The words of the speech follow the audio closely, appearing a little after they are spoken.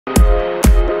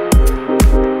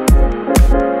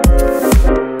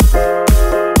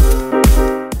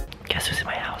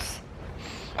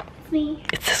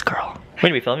We're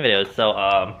gonna be filming videos, so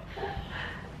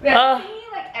yeah,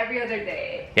 singing like every other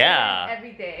day. Yeah. Like,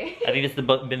 every day. I think this has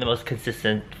been the most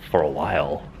consistent for a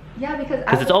while. Yeah, because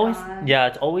it's always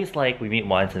it's always like we meet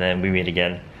once and then we meet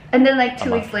again. And then like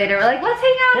 2 weeks later, we're like, let's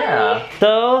hang out. Yeah.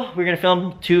 So we're gonna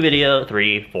film 2 videos,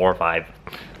 3, 4, 5.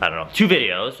 I don't know, 2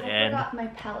 videos. I forgot my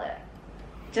palette.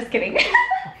 Just kidding.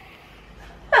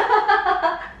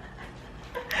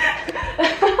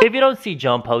 If you don't see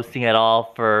Joan posting at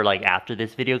all for like after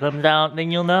this video comes out, then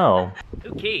you'll know.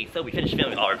 Okay, so we finished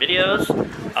filming all our videos.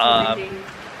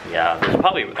 Yeah, this will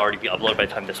probably already be uploaded by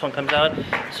the time this one comes out,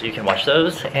 so you can watch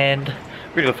those. And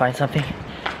we're gonna go find something.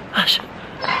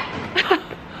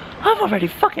 I'm already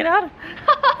fucking out.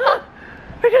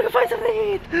 We're gonna go find something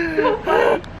to eat.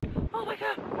 Oh my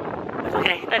god, I'm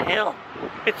gonna hit that hill.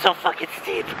 It's so fucking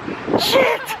steep.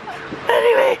 Shit.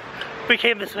 Anyway, we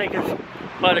came this way because I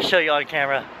wanted to show you on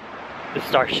camera the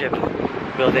Starship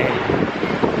building.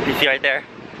 You see right there,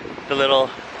 the little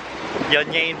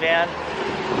Yeonyeon van,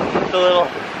 the little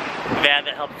van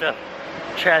that helps to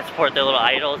transport their little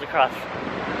idols across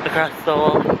the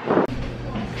world.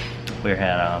 We're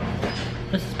at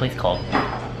what's this place called?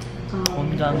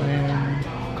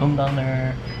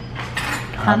 Gongdangner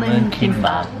Ramen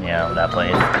Kimbap. Yeah, that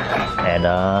place. And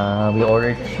we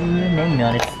ordered 2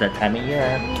 naengmyeon. It's that time of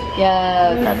year.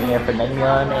 Yeah. Time of year for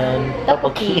naengmyeon and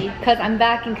tteokbokki. Because I'm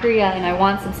back in Korea and I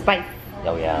want some spice.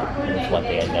 Oh yeah, that's one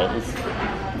thing I noticed.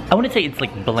 I wouldn't say it's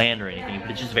like bland or anything, but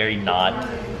it's just very not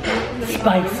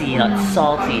spicy, not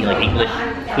salty, like English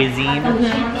cuisine.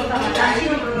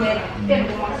 Yeah.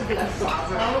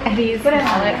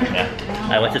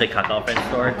 I went to the Kakao Friends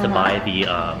store to buy the,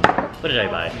 what did I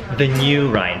buy? The new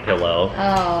Ryan pillow.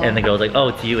 Oh. And the girl was like, oh,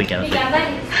 it's you again. I was like,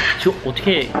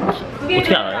 어떻게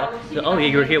알아요? Oh yeah,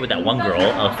 you were here with that one girl.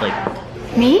 I was like,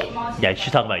 me? yeah,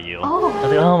 she's talking about you. Oh. I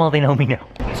was like, oh, well, they know me now.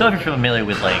 So if you're familiar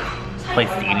with like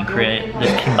places to eat in Korea,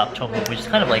 there's Kimbap Chongguk, which is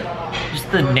kind of like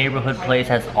just the neighborhood place,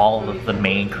 has all of the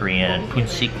main Korean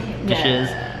punsik dishes.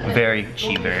 Very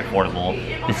cheap, very affordable.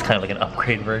 This is kind of like an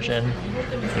upgrade version.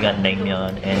 We got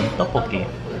naengmyeon and tteokbokki.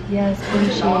 Yes,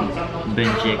 bunjik.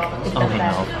 Bunjik. Oh, I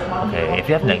know. Okay, if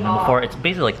you have naengmyeon before, it's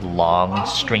basically like long,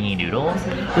 stringy noodles.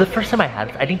 But the first time I had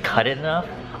it, I didn't cut it enough.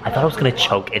 I thought I was gonna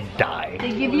choke and die.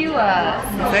 They give you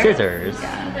scissors.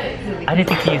 Yeah. I didn't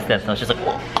think to use them, so I was just like,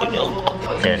 oh no.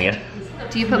 Say that again.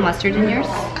 Do you put mustard in yours?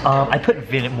 I put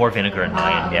more vinegar in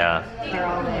mine, yeah. They're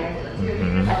all there.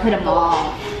 Mm-hmm. I put them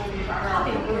all.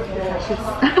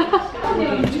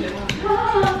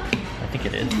 I think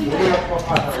it is.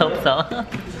 Let's hope so.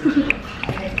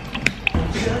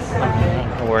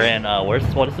 We're in,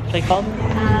 what is the place called?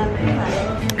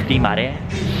 Dimare.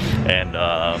 And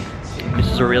this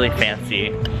is a really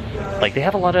fancy, like they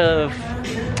have a lot of,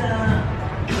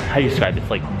 how do you describe it? It's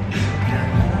like,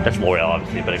 that's L'Oreal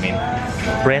obviously, but I mean,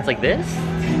 brands like this,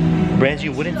 brands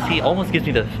you wouldn't see, almost gives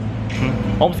me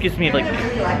like,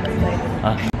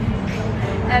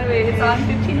 Anyway, it's on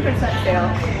 15% sale.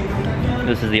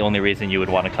 this is the only reason you would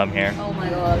want to come here. Oh my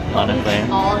god. Honestly.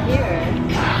 All here.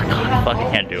 God, I fucking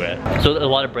can't do it. So a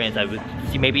lot of brands I would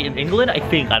see maybe in England, I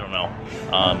think, I don't know.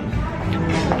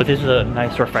 But this is a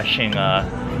nice, refreshing,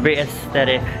 very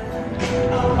aesthetic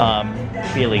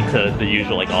feeling to the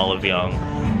usual like olive young,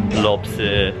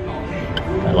 lobster.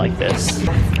 I like this.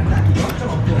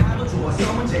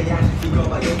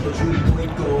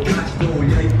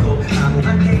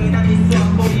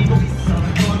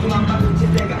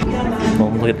 Oh,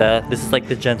 look at that. This is like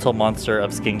the gentle monster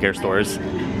of skincare stores.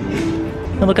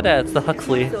 And look at that, it's the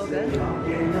Huxley. So good.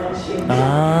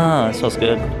 Ah, it smells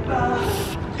good.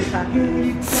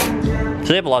 So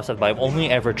they have a lot of stuff, but I've only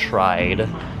ever tried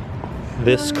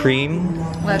this cream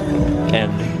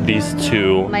and these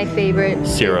 2 my favorite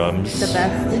serums. the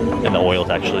best. And the oils,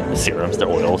 actually. The serums, they're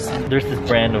oils. There's this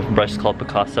brand of brush called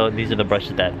Picasso. These are the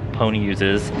brushes that Pony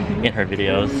uses in her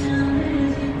videos.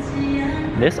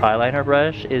 This eyeliner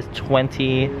brush is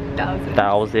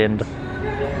 20,000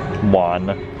 won.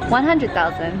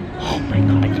 100,000. Oh my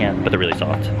god, I can't, but they're really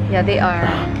soft. Yeah, they are.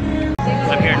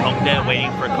 I'm here in Hongdae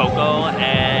waiting for Coco,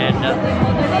 and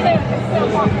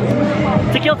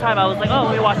to kill time I was like, oh,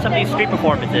 let me watch some of these street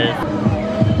performances.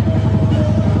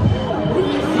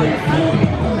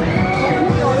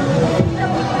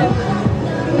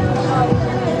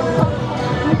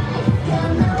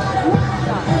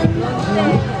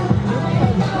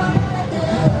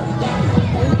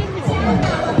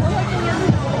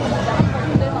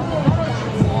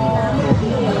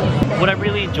 What I'm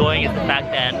really enjoying is the fact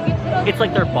that it's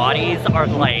like their bodies are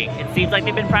like, it seems like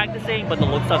they've been practicing, but the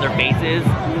looks on their faces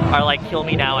are like, kill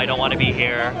me now, I don't want to be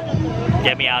here,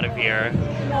 get me out of here.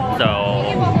 So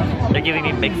they're giving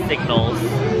me mixed signals.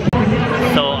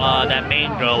 So that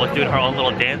main girl was doing her own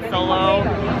little dance solo.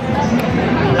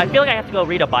 I feel like I have to go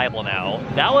read a Bible now.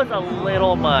 That was a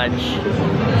little much.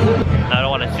 I don't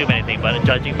want to assume anything, but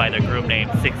judging by the group name,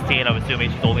 16, I'm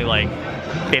assuming she's only like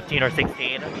 15 or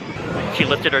 16. She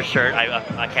lifted her shirt.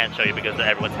 I can't show you because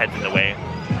everyone's head's in the way.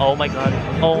 Oh my god.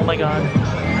 Oh my god.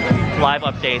 Live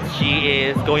updates. She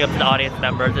is going up to the audience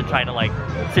members and trying to like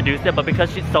seduce them, but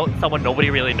because she's someone nobody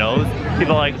really knows,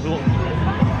 people are like, who?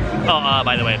 Oh,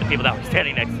 by the way, the people that were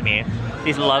standing next to me,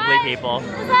 these lovely people.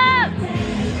 What's up?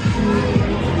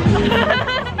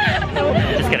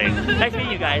 Just kidding. Nice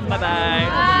meeting you guys. Bye bye.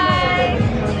 Bye.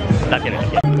 Not kidding.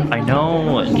 I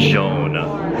know Joan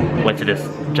went to this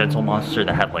gentle monster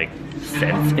that had like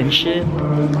scents and shit.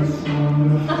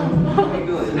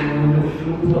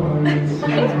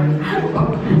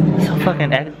 So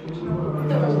fucking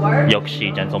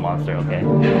Yokshi gentle monster, okay?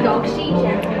 Yokshi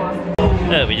gentle monster.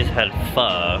 Yeah, we just had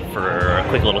pho for a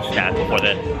quick little snack before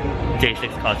the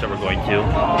Day6 concert we're going to.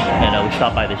 And we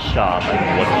stopped by this shop. I don't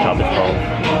know what the shop is called.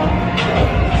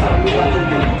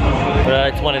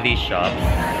 It's one of these shops.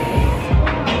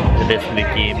 This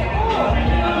Mickey.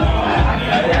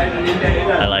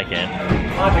 I like it.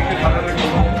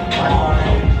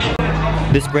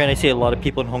 This brand I see a lot of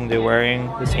people in Hongdae wearing.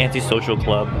 This Antisocial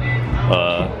Club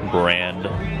brand.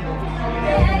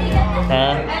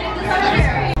 Huh?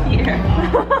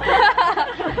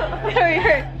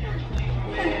 Here.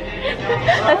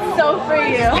 That's so for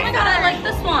you. Oh my god, I like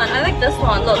this one. I like this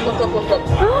one. Look, look, look, look,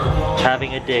 look.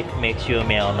 Having a dick makes you a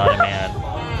male, not a man.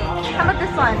 How about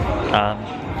this one?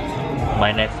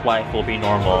 My next wife will be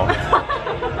normal.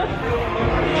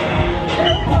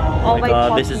 Oh my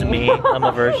god, this is me. I'm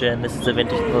a virgin. This is a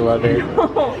vintage beloved.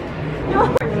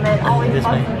 This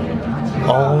my...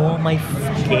 Oh my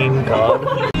fucking god.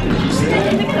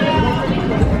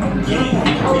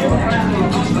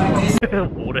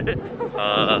 Hold it.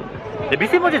 The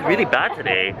BC mode is really bad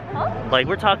today. Huh? Like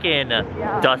we're talking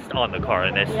dust on the car,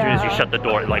 and as soon as you shut the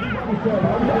door, like.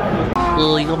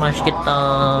 Oh, 이거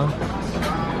맛있겠다.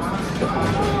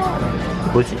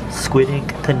 What's it? Squid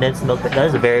ink condensed milk. That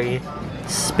is a very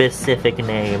specific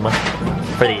name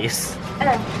for these.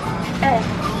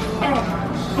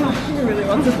 She really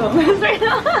wants to film this right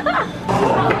now.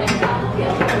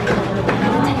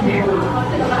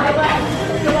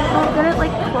 Get it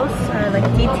like closer, like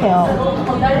detail.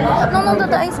 No,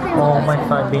 the ice cream. Oh my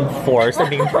god, I'm being forced. I'm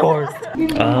being forced.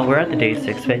 We're at the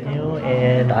Day6 venue,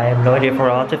 and I have no idea if we're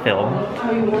allowed to film. I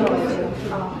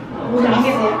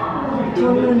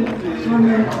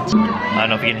don't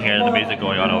know if you can hear the music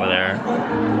going on over there.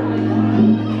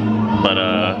 But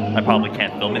I probably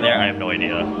can't film in there. I have no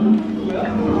idea.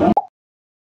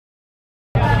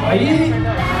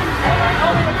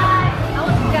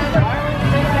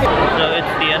 So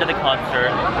it's the end of the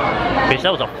concert. Bitch,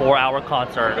 that was a 4-hour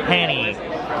concert. Hanny.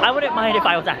 I wouldn't mind if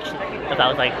I was actually a fan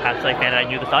and I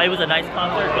knew the song. It was a nice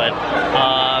concert, but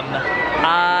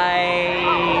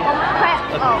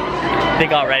they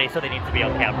got ready, so they need to be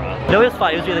on camera. No, it was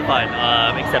fun. It was really fun.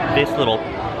 Except this little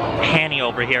Hanny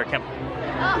over here kept.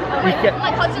 Like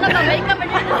touching up the makeup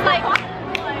and you're just like,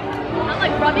 not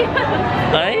like rubbing.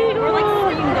 We're like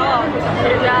scream dogs.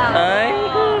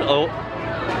 Yeah. Oh.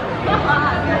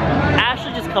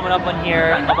 Ashley just coming up on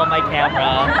here, up on my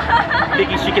camera,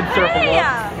 thinking she can surf a look.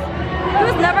 Yeah. He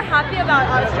was never happy about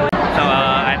us joining. So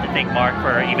I have to thank Mark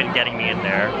for even getting me in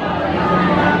there.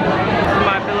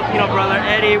 My Filipino brother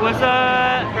Eddie, what's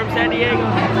up? From San Diego.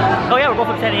 Oh yeah, we're both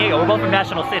from San Diego. We're both from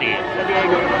National City. San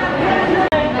Diego.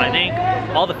 I think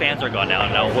all the fans are gone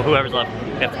now. Whoever's left,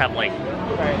 they have to have like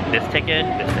this ticket.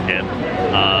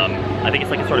 I think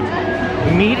it's like a sort of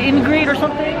meet and greet or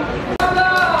something.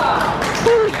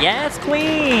 Yes,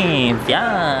 queens.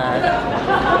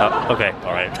 Yeah. Oh, okay.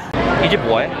 All right. Egypt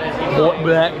boy.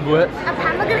 What?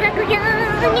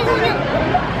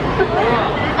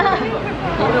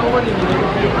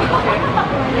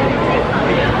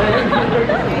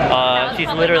 She's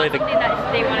literally the.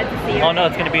 That they wanted to see her. Oh no,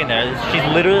 it's gonna be in there. She's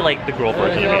literally like the girl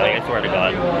version of me. Like I swear to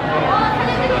God.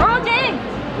 Oh dang!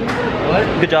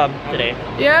 Good job today.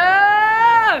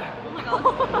 Yeah!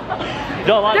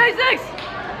 No, Day6!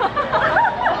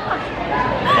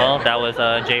 Well, that was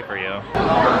Jay for you.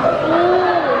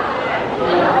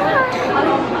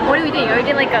 What are we doing? Are we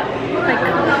doing like a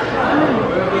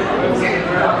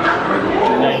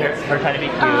Her trying to be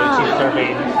cute. She's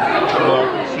surfing. Look,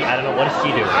 I don't know, what is she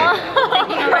doing?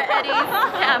 Taking over Eddie's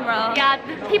camera. Yeah,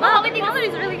 people probably think quality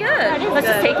is really good. Let's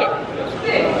just take it.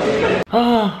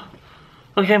 Oh,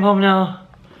 okay, I'm home now.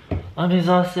 I'm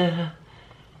exhausted.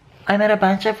 I met a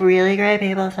bunch of really great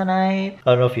people tonight.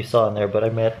 I don't know if you saw in there, but I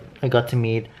got to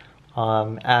meet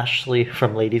Ashley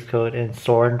from Ladies Code, and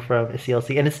Soren from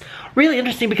CLC. And it's really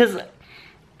interesting because,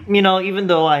 you know, even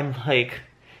though I'm like,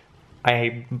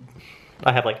 I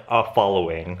have like a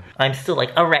following, I'm still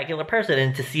like a regular person,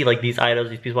 and to see like these idols,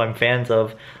 these people I'm fans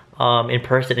of in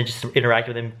person and just interact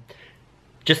with them,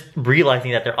 just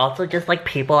realizing that they're also just like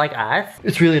people like us,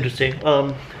 it's really interesting.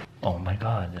 Oh my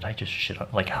god, did I just shit on,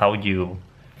 like, how would you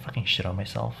fucking shit on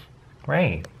myself?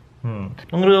 Great. I'm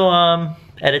gonna go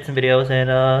edit some videos, and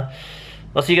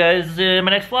I'll see you guys in my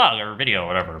next vlog or video or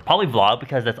whatever. Probably vlog,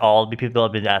 because that's all the people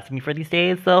have been asking me for these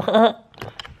days, so